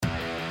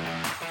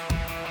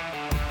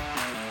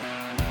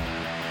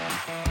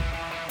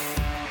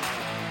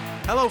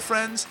Hello,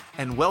 friends,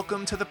 and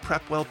welcome to the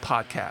Prepwell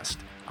Podcast.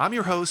 I'm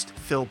your host,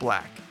 Phil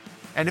Black.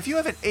 And if you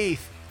have an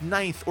 8th,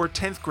 9th, or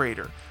 10th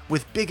grader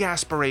with big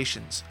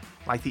aspirations,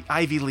 like the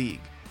Ivy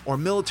League, or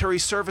military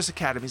service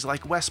academies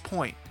like West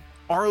Point,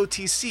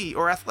 ROTC,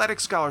 or athletic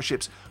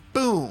scholarships,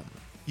 boom,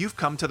 you've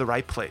come to the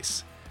right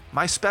place.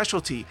 My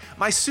specialty,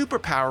 my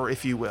superpower,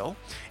 if you will,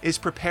 is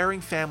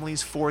preparing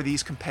families for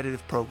these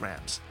competitive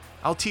programs.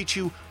 I'll teach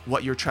you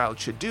what your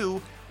child should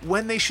do,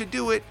 when they should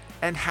do it,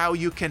 and how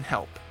you can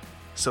help.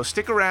 So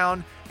stick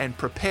around and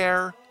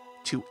prepare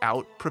to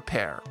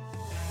out-prepare.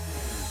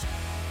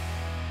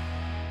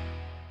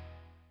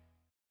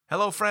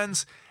 Hello,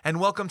 friends, and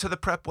welcome to the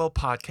Prepwell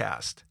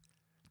Podcast.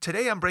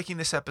 Today, I'm breaking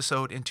this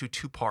episode into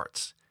 2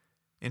 parts.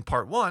 In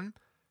part 1,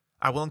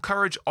 I will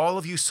encourage all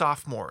of you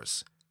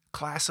sophomores,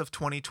 class of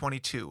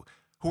 2022,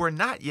 who are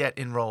not yet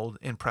enrolled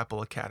in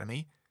Prepwell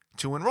Academy,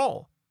 to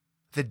enroll.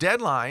 The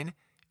deadline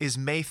is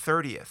May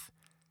 30th.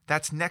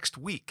 That's next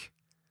week.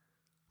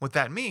 What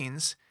that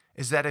means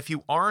is that if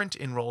you aren't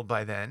enrolled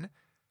by then,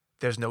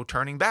 there's no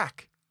turning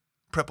back.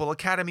 Prepwell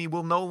Academy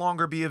will no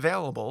longer be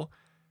available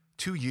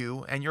to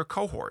you and your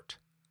cohort.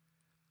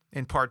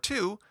 In part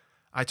 2,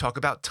 I talk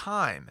about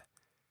time,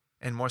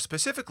 and more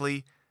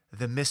specifically,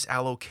 the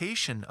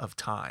misallocation of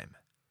time.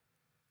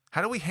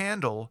 How do we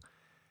handle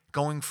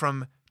going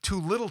from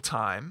too little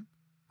time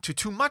to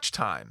too much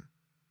time,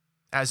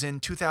 as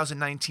in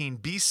 2019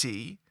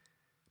 BC,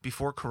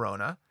 before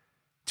Corona,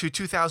 to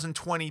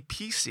 2020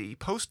 PC,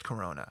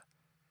 post-Corona?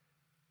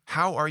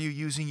 How are you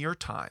using your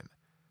time?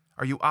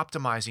 Are you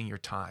optimizing your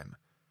time?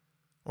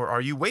 Or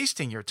are you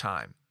wasting your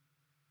time?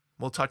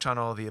 We'll touch on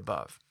all of the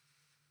above.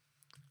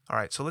 All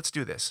right, so let's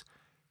do this.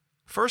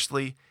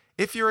 Firstly,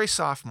 if you're a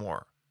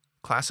sophomore,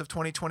 class of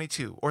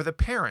 2022, or the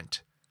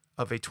parent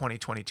of a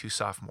 2022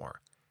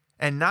 sophomore,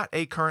 and not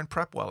a current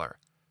Prepweller,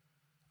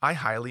 I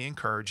highly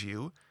encourage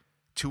you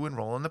to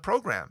enroll in the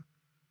program,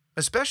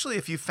 especially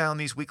if you found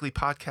these weekly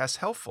podcasts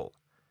helpful,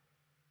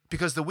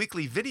 because the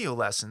weekly video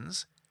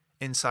lessons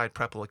inside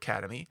Prepwell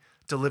Academy,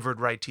 delivered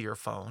right to your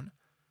phone,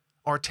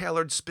 are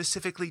tailored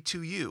specifically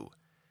to you.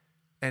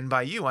 And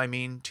by you, I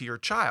mean to your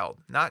child,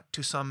 not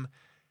to some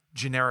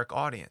generic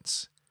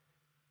audience.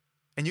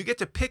 And you get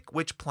to pick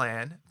which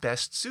plan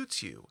best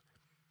suits you.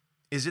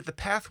 Is it the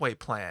pathway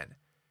plan,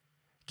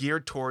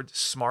 geared toward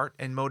smart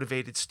and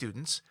motivated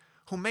students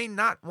who may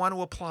not want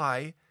to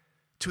apply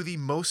to the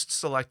most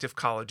selective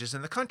colleges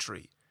in the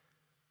country,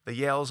 the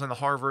Yales and the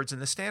Harvards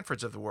and the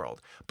Stanfords of the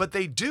world, but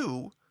they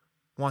do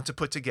want to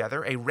put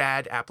together a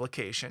rad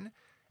application,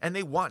 and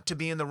they want to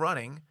be in the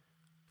running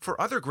for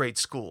other great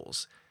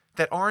schools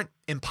that aren't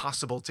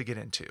impossible to get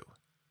into?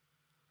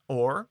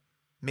 Or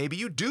maybe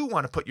you do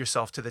want to put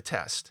yourself to the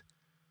test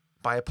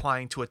by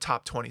applying to a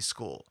top 20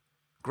 school.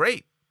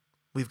 Great.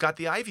 We've got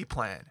the Ivy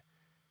Plan.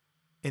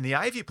 In the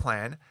Ivy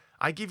Plan,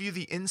 I give you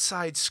the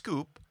inside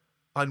scoop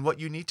on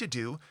what you need to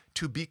do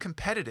to be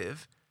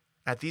competitive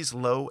at these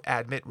low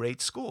admit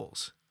rate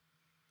schools.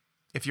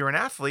 If you're an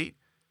athlete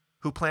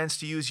who plans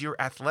to use your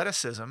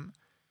athleticism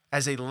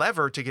as a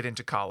lever to get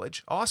into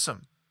college,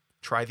 awesome.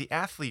 Try the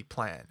Athlete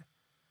Plan.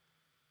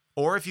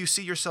 Or if you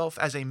see yourself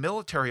as a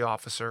military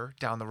officer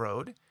down the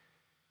road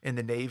in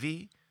the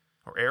Navy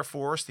or Air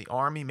Force, the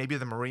Army, maybe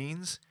the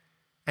Marines,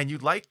 and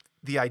you'd like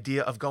the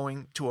idea of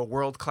going to a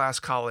world-class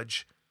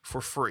college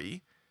for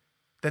free,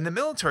 then the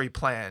military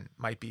plan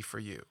might be for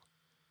you.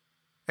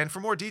 And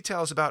for more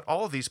details about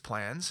all of these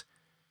plans,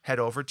 head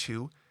over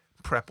to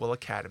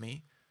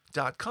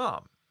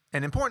prepwellacademy.com.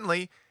 And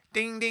importantly,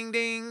 ding, ding,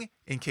 ding,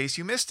 in case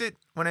you missed it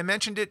when I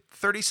mentioned it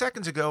 30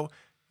 seconds ago,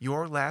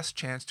 your last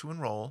chance to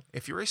enroll,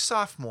 if you're a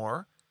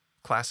sophomore,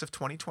 class of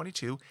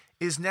 2022,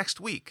 is next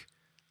week,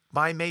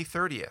 by May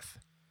 30th.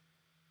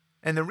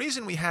 And the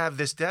reason we have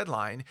this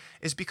deadline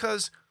is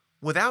because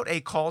without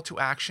a call to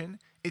action,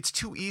 it's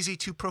too easy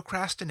to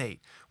procrastinate.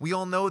 We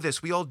all know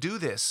this. We all do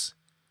this.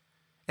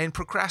 And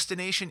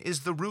procrastination is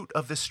the root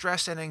of the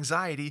stress and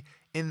anxiety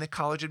in the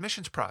college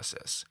admissions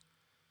process.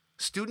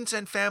 Students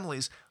and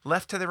families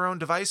left to their own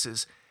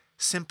devices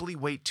simply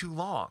wait too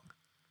long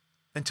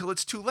until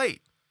it's too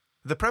late.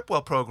 The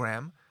Prepwell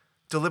program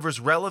delivers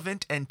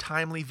relevant and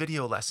timely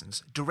video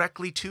lessons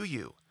directly to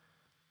you.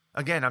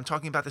 Again, I'm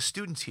talking about the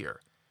students here,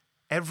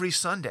 every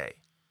Sunday,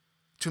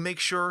 to make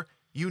sure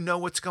you know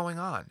what's going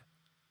on,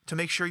 to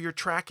make sure you're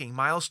tracking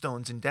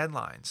milestones and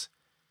deadlines,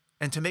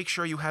 and to make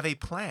sure you have a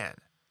plan.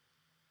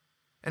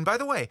 And by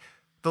the way,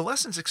 the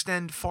lessons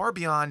extend far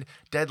beyond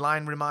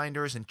deadline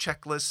reminders and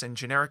checklists and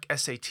generic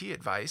SAT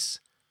advice.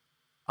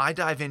 I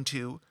dive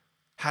into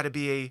how to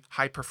be a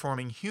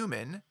high-performing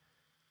human,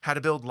 how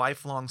to build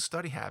lifelong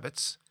study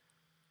habits,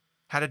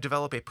 how to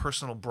develop a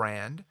personal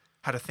brand,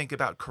 how to think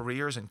about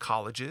careers and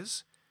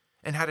colleges,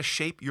 and how to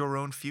shape your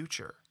own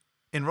future.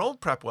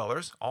 Enrolled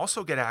Prepwellers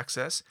also get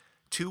access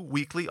to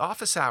weekly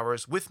office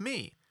hours with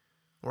me,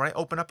 where I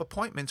open up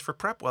appointments for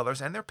Prepwellers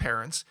and their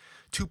parents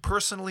to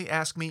personally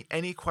ask me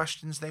any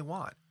questions they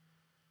want.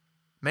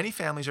 Many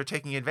families are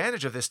taking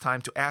advantage of this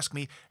time to ask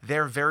me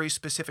their very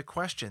specific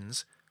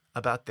questions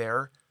about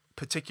their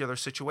particular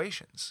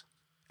situations.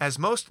 As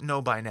most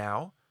know by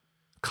now,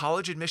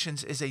 college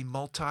admissions is a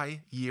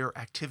multi-year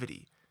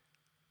activity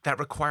that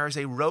requires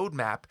a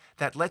roadmap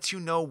that lets you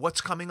know what's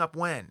coming up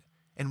when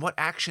and what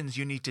actions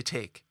you need to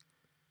take.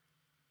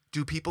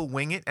 Do people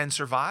wing it and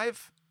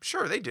survive?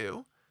 Sure, they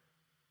do.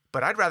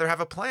 But I'd rather have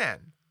a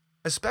plan,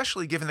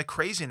 especially given the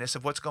craziness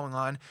of what's going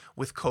on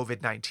with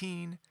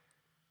COVID-19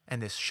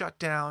 and this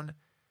shutdown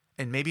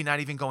and maybe not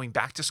even going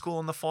back to school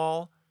in the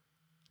fall,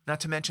 not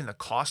to mention the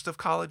cost of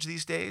college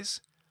these days.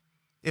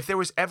 If there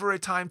was ever a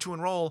time to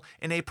enroll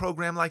in a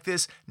program like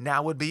this,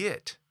 now would be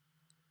it.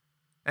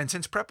 And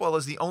since PrepWell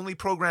is the only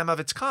program of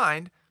its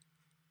kind,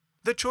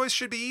 the choice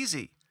should be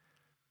easy.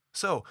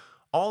 So,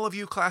 all of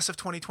you class of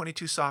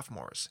 2022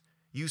 sophomores,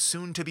 you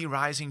soon-to-be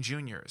rising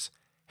juniors,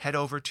 head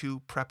over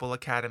to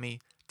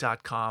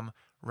prepwellacademy.com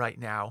right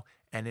now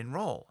and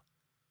enroll.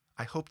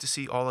 I hope to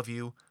see all of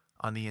you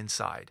on the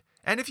inside.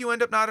 And if you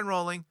end up not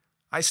enrolling,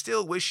 I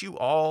still wish you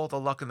all the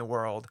luck in the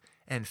world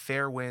and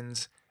fair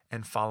winds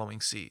and following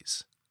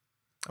seas.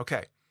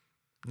 Okay,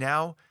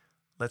 now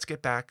let's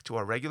get back to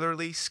our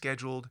regularly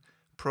scheduled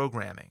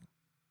programming.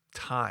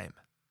 Time.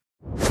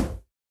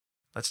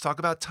 Let's talk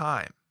about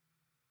time.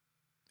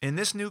 In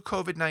this new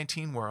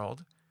COVID-19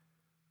 world,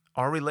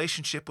 our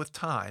relationship with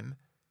time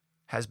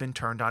has been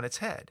turned on its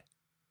head.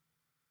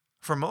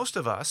 For most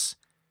of us,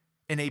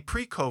 in a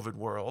pre-COVID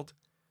world,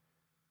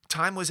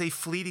 time was a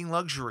fleeting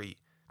luxury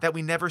that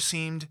we never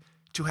seemed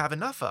to have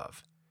enough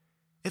of.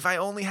 If I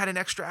only had an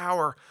extra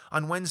hour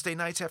on Wednesday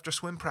nights after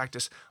swim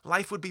practice,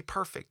 life would be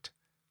perfect.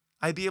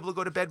 I'd be able to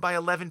go to bed by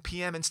 11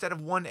 p.m. instead of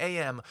 1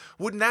 a.m.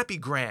 Wouldn't that be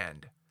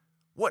grand?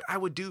 What I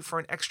would do for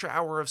an extra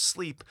hour of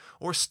sleep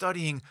or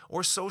studying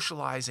or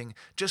socializing,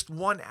 just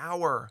 1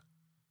 hour,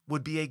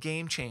 would be a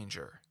game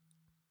changer.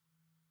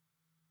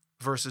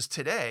 Versus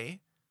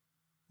today,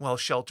 while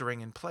sheltering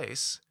in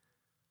place,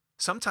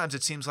 sometimes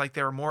it seems like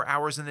there are more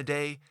hours in the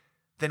day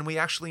than we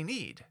actually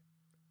need.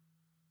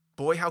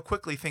 Boy, how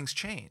quickly things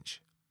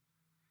change.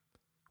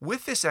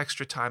 With this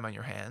extra time on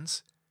your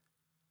hands,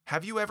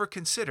 have you ever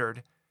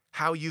considered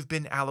how you've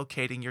been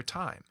allocating your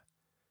time?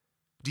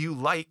 Do you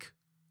like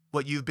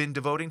what you've been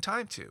devoting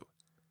time to?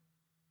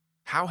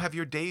 How have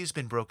your days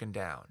been broken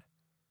down?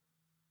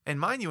 And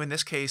mind you, in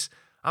this case,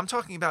 I'm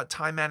talking about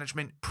time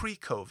management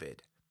pre-COVID.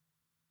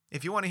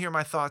 If you want to hear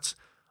my thoughts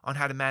on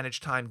how to manage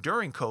time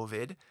during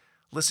COVID,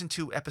 listen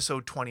to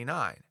episode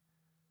 29.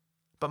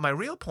 But my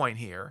real point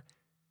here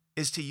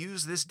is to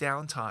use this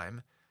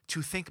downtime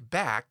to think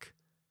back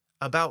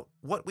about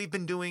what we've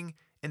been doing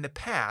in the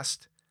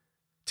past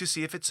to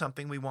see if it's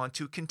something we want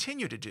to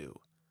continue to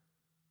do.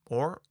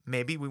 Or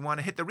maybe we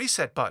want to hit the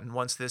reset button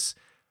once this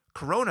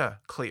corona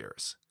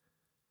clears.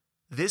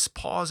 This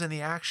pause in the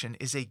action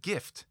is a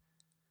gift,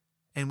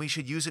 and we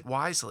should use it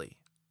wisely.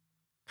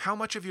 How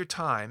much of your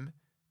time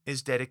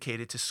is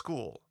dedicated to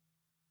school,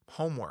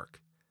 homework,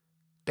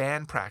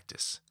 band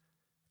practice,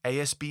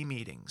 ASB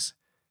meetings,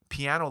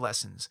 piano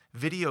lessons,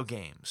 video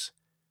games,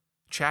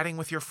 chatting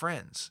with your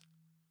friends?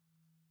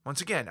 Once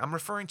again, I'm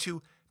referring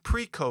to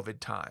pre-COVID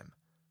time.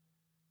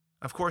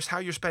 Of course, how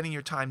you're spending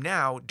your time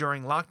now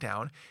during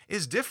lockdown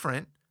is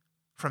different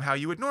from how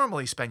you would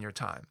normally spend your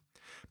time.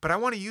 But I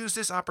want to use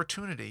this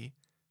opportunity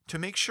to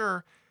make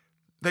sure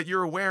that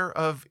you're aware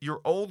of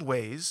your old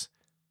ways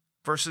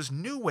versus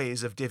new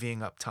ways of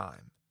divvying up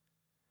time.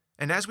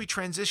 And as we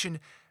transition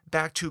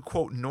back to,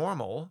 quote,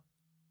 normal,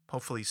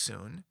 hopefully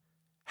soon,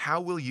 how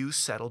will you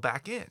settle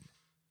back in?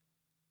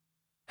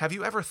 Have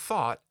you ever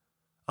thought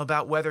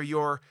about whether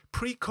your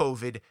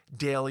pre-COVID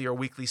daily or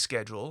weekly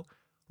schedule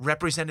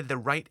represented the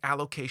right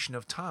allocation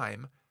of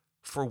time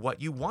for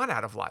what you want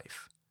out of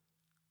life?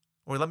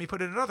 Or let me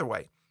put it another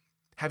way.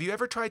 Have you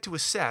ever tried to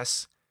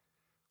assess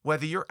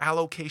whether your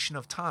allocation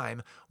of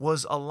time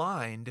was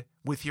aligned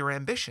with your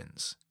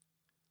ambitions?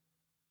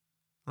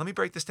 Let me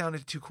break this down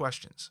into two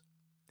questions.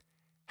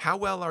 How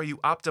well are you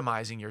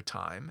optimizing your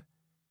time?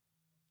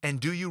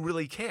 And do you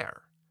really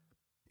care?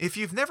 If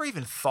you've never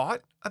even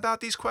thought about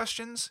these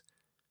questions,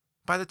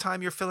 by the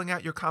time you're filling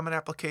out your common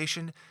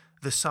application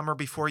the summer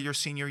before your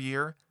senior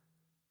year,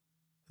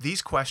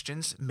 these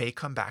questions may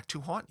come back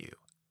to haunt you.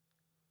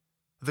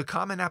 The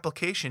common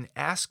application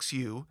asks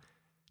you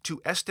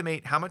to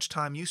estimate how much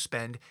time you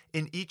spend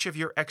in each of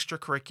your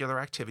extracurricular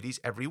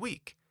activities every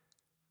week.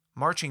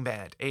 Marching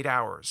band, 8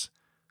 hours.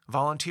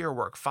 Volunteer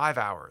work, 5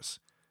 hours.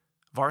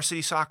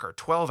 Varsity soccer,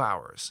 12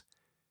 hours.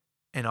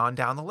 And on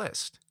down the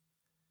list.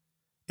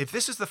 If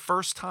this is the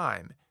first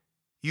time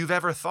you've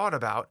ever thought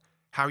about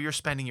how you're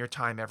spending your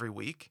time every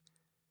week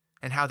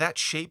and how that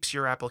shapes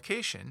your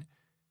application,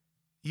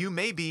 you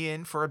may be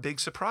in for a big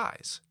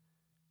surprise.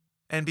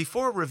 And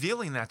before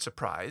revealing that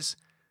surprise,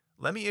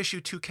 let me issue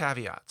 2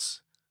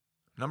 caveats.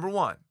 Number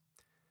 1,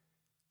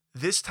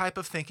 this type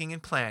of thinking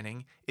and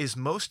planning is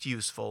most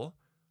useful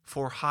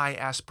for high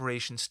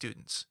aspiration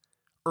students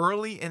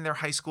early in their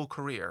high school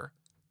career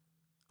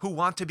who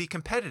want to be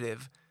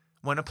competitive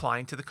when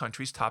applying to the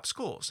country's top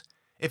schools.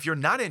 If you're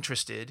not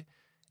interested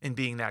in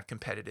being that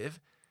competitive,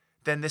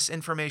 then this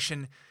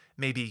information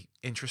may be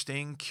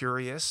interesting,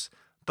 curious,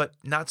 but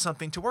not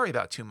something to worry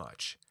about too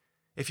much.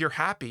 If you're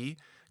happy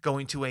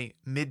going to a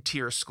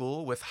mid-tier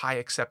school with high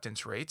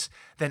acceptance rates,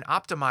 then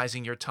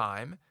optimizing your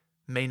time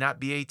may not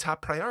be a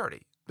top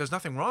priority. There's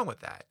nothing wrong with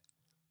that.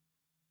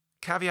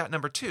 Caveat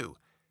number 2,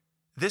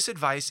 this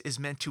advice is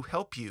meant to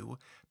help you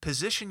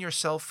position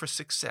yourself for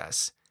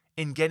success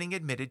in getting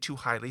admitted to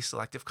highly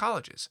selective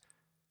colleges.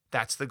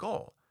 That's the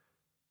goal.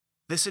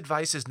 This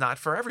advice is not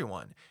for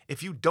everyone.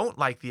 If you don't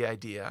like the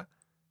idea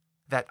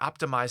that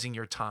optimizing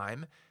your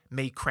time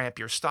may cramp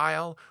your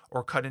style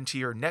or cut into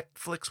your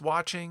Netflix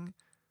watching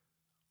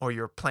or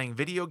your playing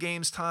video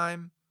games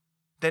time,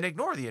 then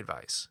ignore the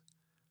advice.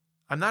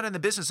 I'm not in the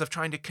business of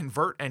trying to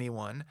convert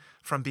anyone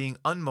from being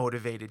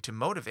unmotivated to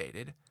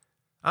motivated.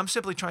 I'm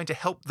simply trying to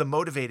help the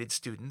motivated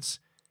students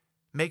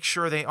make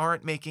sure they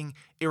aren't making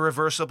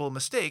irreversible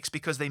mistakes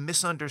because they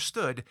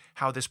misunderstood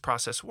how this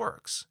process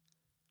works.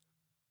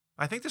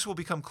 I think this will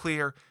become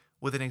clear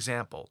with an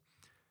example.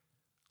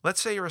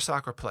 Let's say you're a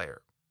soccer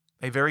player,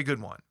 a very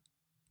good one.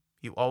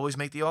 You always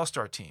make the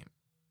all-star team.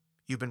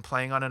 You've been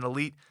playing on an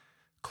elite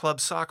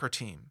club soccer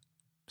team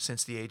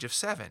since the age of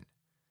 7.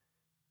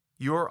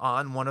 You're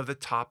on one of the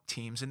top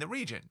teams in the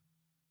region.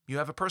 You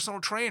have a personal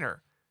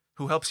trainer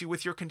who helps you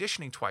with your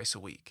conditioning twice a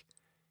week.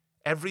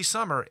 Every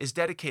summer is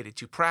dedicated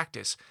to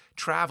practice,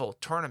 travel,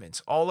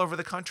 tournaments all over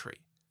the country.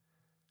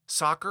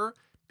 Soccer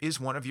is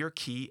one of your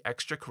key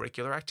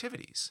extracurricular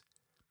activities.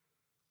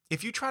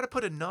 If you try to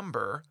put a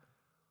number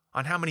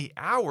on how many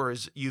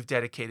hours you've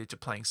dedicated to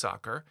playing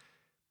soccer,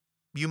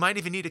 you might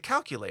even need a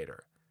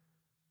calculator.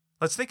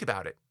 Let's think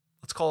about it.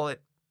 Let's call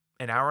it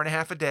an hour and a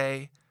half a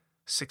day,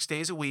 6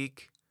 days a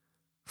week,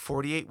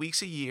 48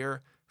 weeks a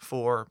year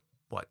for,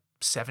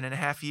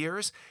 7.5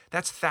 years?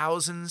 That's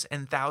thousands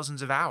and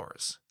thousands of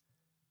hours.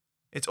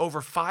 It's over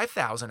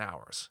 5,000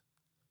 hours.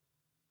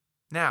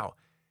 Now,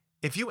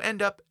 if you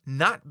end up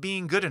not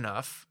being good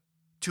enough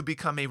to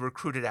become a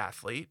recruited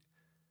athlete,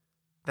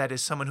 that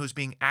is someone who's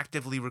being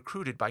actively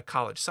recruited by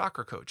college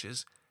soccer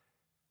coaches,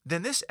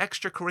 then this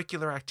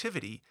extracurricular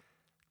activity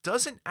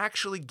doesn't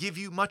actually give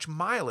you much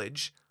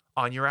mileage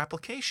on your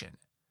application.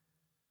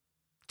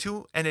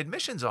 To an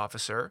admissions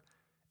officer,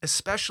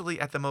 especially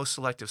at the most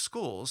selective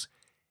schools,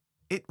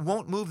 it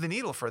won't move the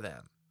needle for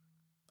them.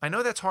 I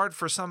know that's hard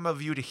for some of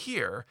you to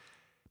hear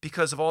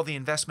because of all the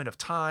investment of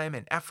time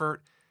and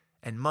effort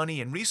and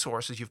money and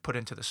resources you've put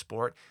into the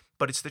sport,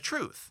 but it's the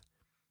truth.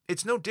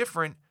 It's no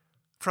different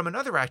from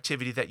another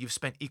activity that you've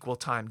spent equal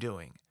time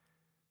doing,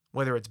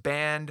 whether it's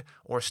band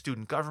or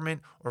student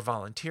government or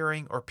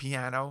volunteering or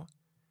piano.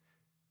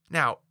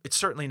 Now, it's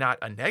certainly not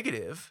a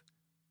negative,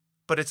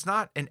 but it's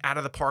not an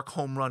out-of-the-park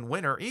home run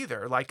winner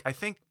either, like I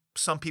think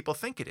some people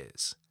think it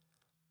is.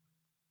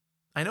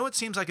 I know it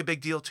seems like a big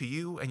deal to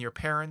you and your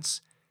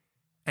parents,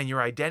 and your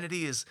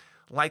identity is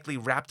likely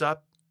wrapped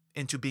up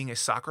into being a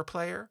soccer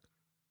player,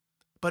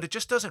 but it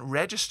just doesn't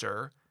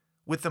register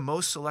with the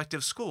most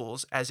selective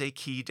schools as a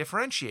key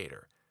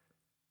differentiator.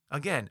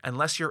 Again,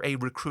 unless you're a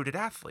recruited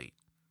athlete.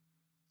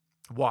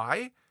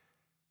 Why?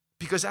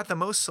 Because at the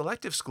most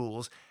selective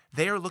schools,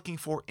 they are looking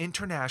for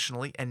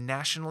internationally and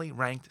nationally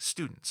ranked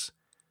students,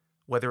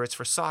 whether it's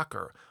for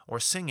soccer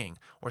or singing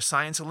or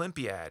science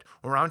Olympiad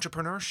or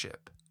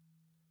entrepreneurship.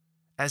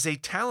 As a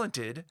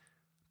talented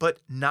but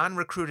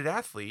non-recruited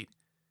athlete,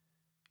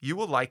 you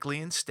will likely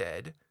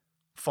instead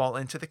fall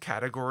into the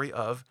category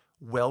of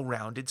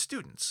well-rounded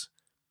students,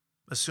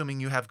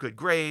 assuming you have good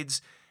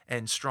grades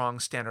and strong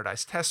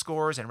standardized test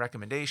scores and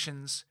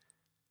recommendations.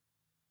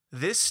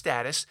 This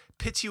status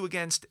pits you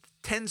against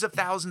tens of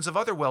thousands of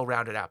other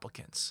well-rounded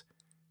applicants,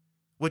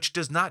 which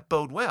does not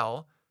bode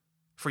well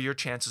for your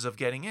chances of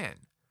getting in.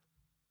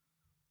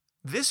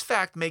 This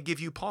fact may give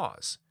you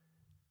pause.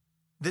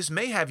 This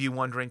may have you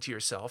wondering to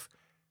yourself,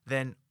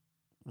 then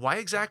why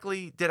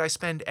exactly did I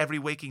spend every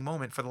waking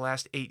moment for the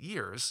last 8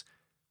 years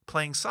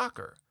playing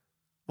soccer?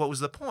 What was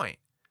the point?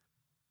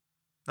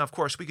 Now, of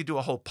course, we could do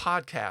a whole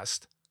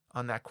podcast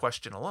on that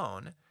question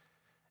alone,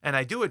 and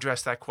I do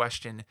address that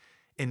question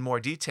in more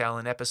detail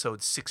in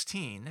episode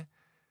 16. I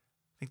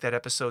think that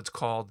episode's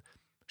called,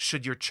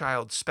 Should Your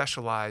Child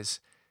Specialize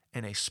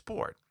in a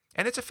Sport?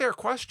 And it's a fair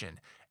question,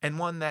 and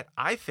one that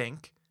I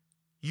think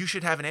you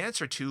should have an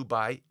answer to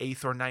by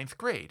 8th or 9th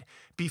grade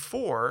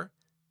before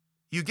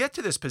you get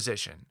to this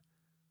position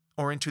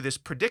or into this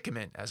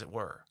predicament, as it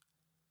were.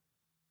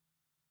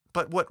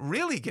 But what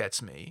really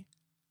gets me,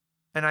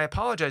 and I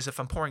apologize if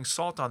I'm pouring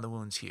salt on the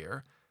wounds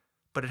here,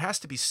 but it has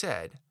to be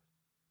said,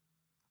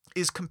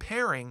 is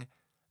comparing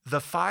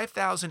the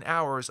 5,000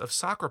 hours of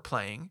soccer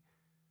playing,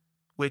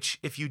 which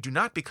if you do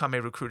not become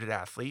a recruited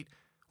athlete,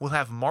 will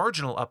have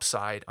marginal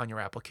upside on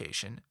your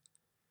application,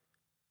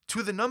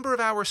 to the number of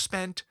hours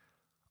spent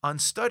on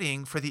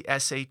studying for the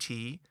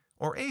SAT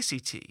or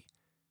ACT,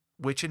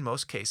 which in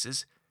most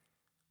cases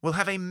will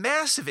have a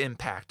massive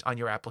impact on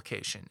your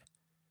application,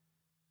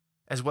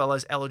 as well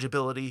as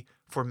eligibility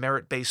for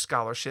merit-based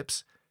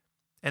scholarships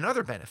and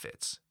other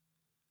benefits.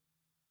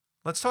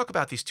 Let's talk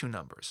about these two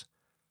numbers.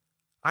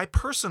 I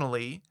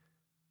personally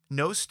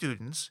know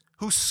students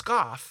who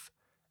scoff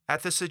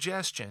at the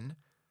suggestion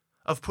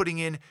of putting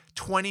in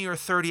 20 or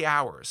 30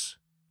 hours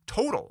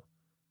total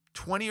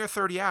 20 or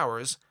 30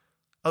 hours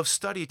of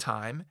study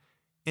time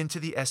into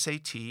the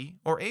SAT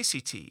or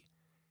ACT,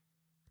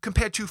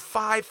 compared to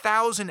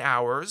 5,000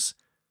 hours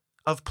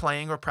of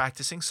playing or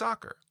practicing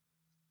soccer.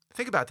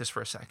 Think about this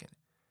for a second.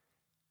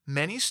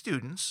 Many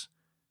students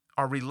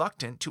are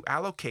reluctant to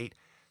allocate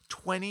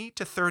 20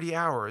 to 30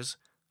 hours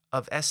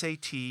of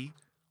SAT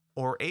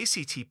or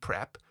ACT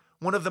prep,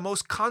 one of the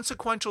most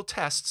consequential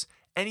tests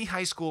any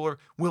high schooler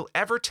will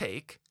ever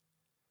take,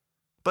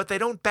 but they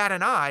don't bat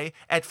an eye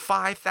at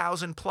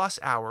 5,000 plus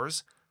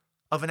hours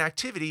of an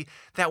activity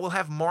that will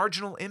have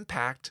marginal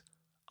impact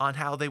on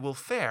how they will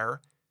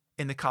fare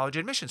in the college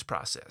admissions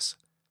process.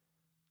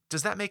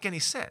 Does that make any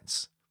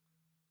sense?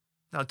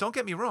 Now, don't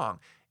get me wrong.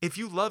 If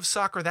you love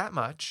soccer that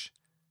much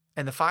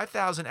and the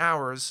 5,000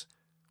 hours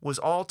was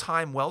all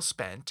time well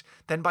spent,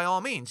 then by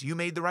all means, you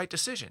made the right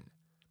decision.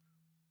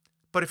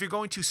 But if you're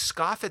going to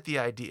scoff at the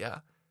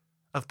idea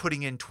of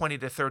putting in 20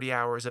 to 30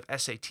 hours of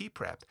SAT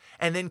prep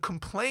and then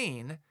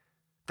complain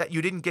that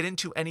you didn't get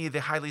into any of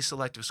the highly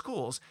selective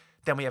schools,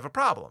 then we have a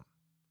problem.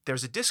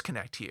 There's a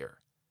disconnect here.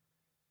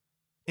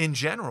 In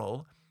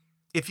general,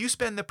 if you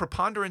spend the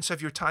preponderance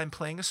of your time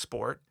playing a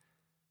sport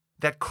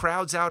that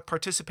crowds out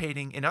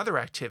participating in other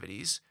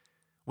activities,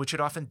 which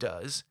it often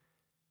does,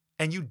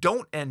 and you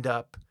don't end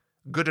up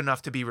good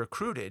enough to be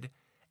recruited,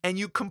 and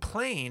you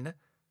complain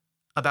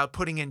about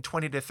putting in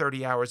 20 to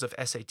 30 hours of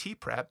SAT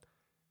prep,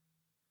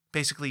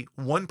 basically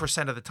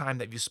 1% of the time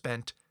that you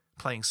spent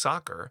playing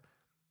soccer,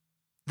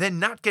 then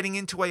not getting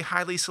into a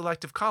highly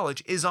selective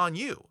college is on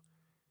you.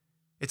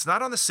 It's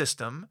not on the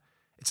system.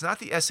 It's not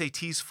the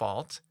SAT's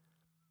fault.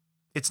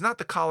 It's not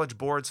the college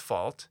board's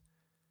fault.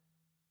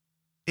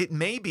 It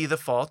may be the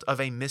fault of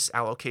a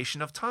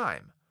misallocation of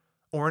time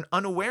or an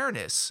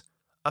unawareness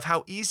of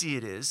how easy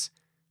it is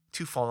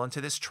to fall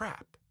into this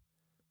trap.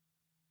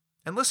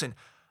 And listen,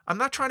 I'm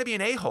not trying to be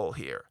an a-hole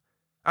here.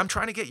 I'm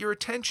trying to get your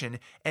attention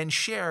and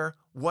share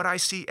what I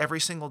see every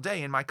single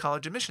day in my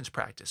college admissions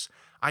practice.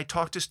 I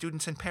talk to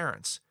students and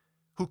parents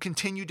who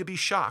continue to be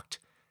shocked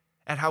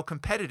at how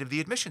competitive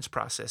the admissions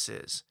process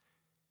is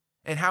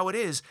and how it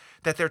is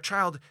that their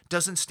child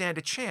doesn't stand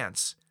a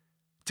chance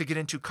to get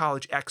into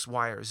college X,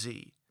 Y, or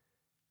Z.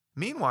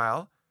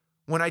 Meanwhile,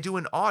 when I do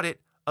an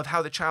audit of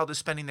how the child is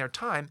spending their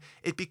time,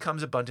 it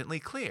becomes abundantly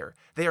clear.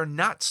 They are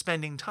not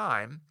spending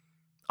time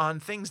on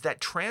things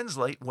that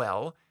translate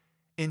well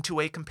into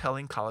a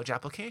compelling college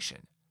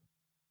application.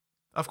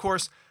 Of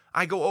course,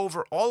 I go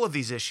over all of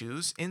these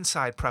issues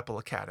inside Prepwell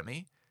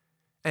Academy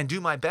and do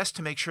my best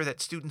to make sure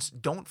that students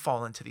don't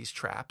fall into these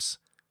traps.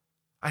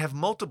 I have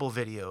multiple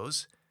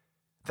videos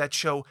that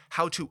show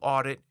how to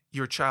audit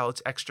your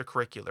child's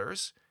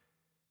extracurriculars.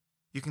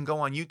 You can go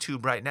on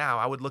YouTube right now.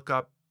 I would look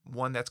up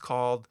one that's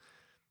called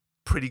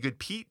Pretty Good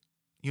Pete,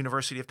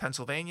 University of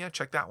Pennsylvania.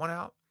 Check that one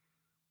out.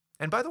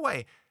 And by the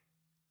way,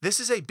 this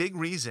is a big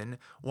reason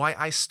why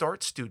I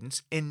start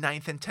students in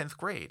 9th and 10th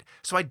grade,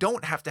 so I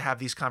don't have to have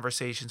these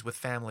conversations with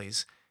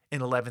families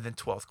in 11th and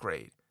 12th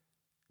grade,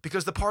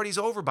 because the party's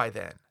over by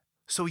then.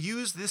 So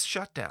use this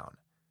shutdown,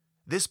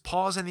 this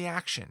pause in the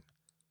action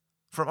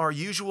from our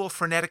usual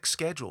frenetic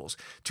schedules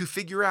to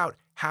figure out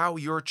how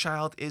your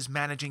child is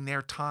managing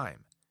their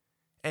time,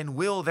 and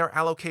will their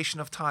allocation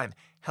of time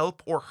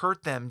help or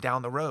hurt them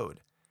down the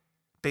road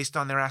based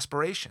on their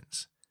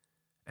aspirations.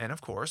 And of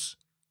course,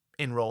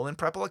 enroll in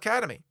Prepwell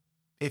Academy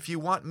if you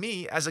want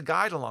me as a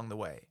guide along the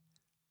way.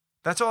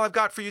 That's all I've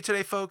got for you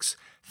today, folks.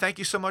 Thank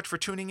you so much for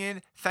tuning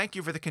in. Thank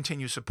you for the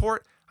continued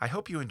support. I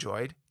hope you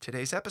enjoyed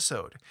today's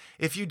episode.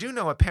 If you do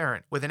know a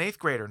parent with an 8th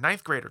grader,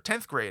 9th grader,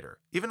 10th grader,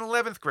 even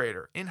 11th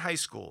grader in high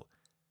school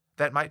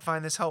that might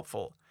find this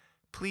helpful,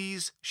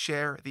 please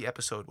share the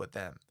episode with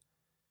them.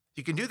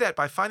 You can do that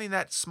by finding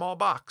that small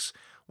box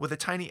with a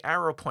tiny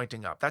arrow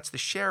pointing up. That's the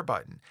share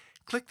button.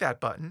 Click that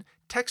button,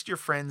 text your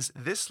friends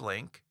this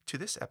link to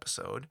this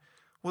episode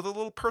with a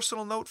little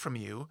personal note from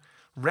you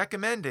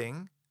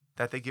recommending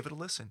that they give it a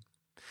listen.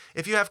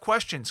 If you have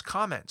questions,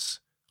 comments,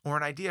 or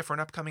an idea for an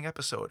upcoming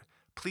episode,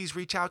 please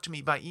reach out to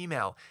me by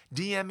email,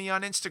 DM me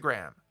on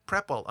Instagram,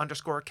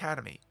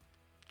 Prepwell_Academy.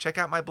 Check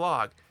out my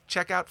blog,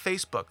 check out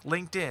Facebook,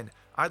 LinkedIn.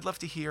 I'd love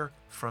to hear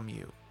from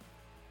you.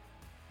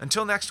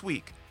 Until next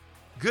week,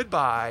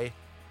 goodbye,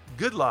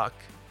 good luck,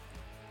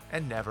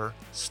 and never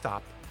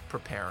stop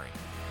preparing.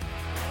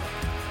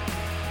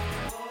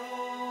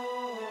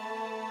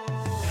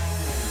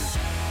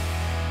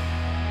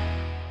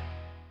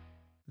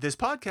 This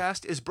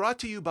podcast is brought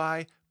to you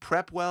by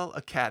Prepwell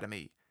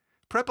Academy.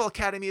 Prepwell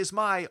Academy is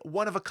my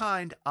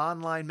one-of-a-kind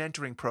online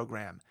mentoring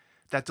program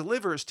that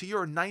delivers to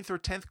your 9th or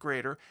 10th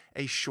grader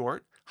a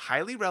short,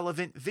 highly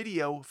relevant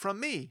video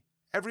from me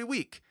every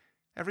week,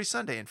 every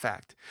Sunday in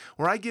fact,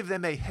 where I give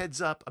them a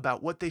heads up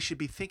about what they should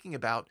be thinking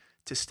about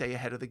to stay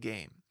ahead of the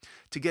game.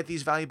 To get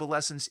these valuable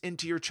lessons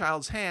into your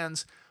child's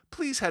hands,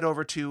 please head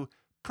over to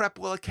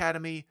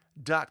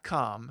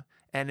prepwellacademy.com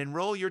and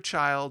enroll your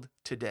child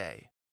today.